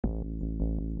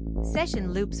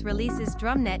Session Loops releases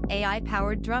DrumNet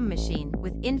AI-powered drum machine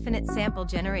with infinite sample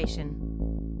generation.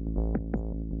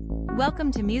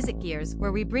 Welcome to Music Gears,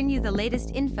 where we bring you the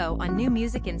latest info on new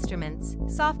music instruments,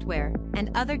 software, and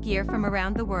other gear from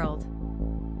around the world.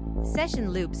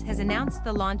 Session Loops has announced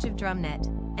the launch of DrumNet,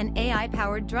 an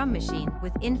AI-powered drum machine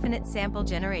with infinite sample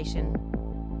generation.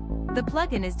 The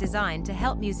plugin is designed to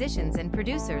help musicians and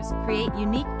producers create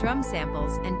unique drum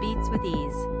samples and beats with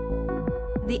ease.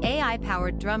 The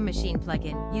AI-powered drum machine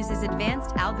plugin uses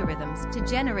advanced algorithms to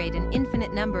generate an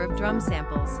infinite number of drum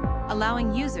samples,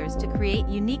 allowing users to create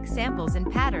unique samples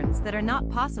and patterns that are not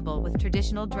possible with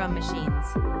traditional drum machines.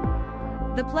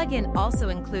 The plugin also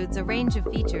includes a range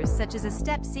of features such as a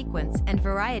step sequence and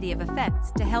variety of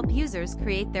effects to help users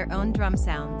create their own drum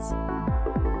sounds.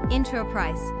 Intro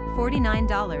price,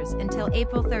 $49 until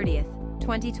April 30th,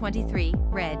 2023,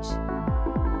 Reg.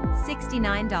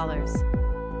 $69.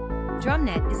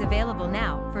 DrumNet is available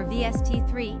now for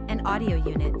VST3 and Audio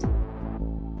Unit.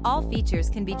 All features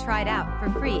can be tried out for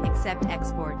free except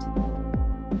export.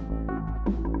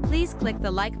 Please click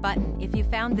the like button if you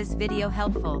found this video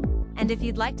helpful, and if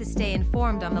you'd like to stay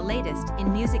informed on the latest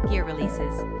in music gear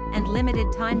releases and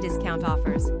limited time discount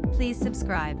offers, please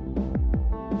subscribe.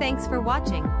 Thanks for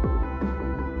watching.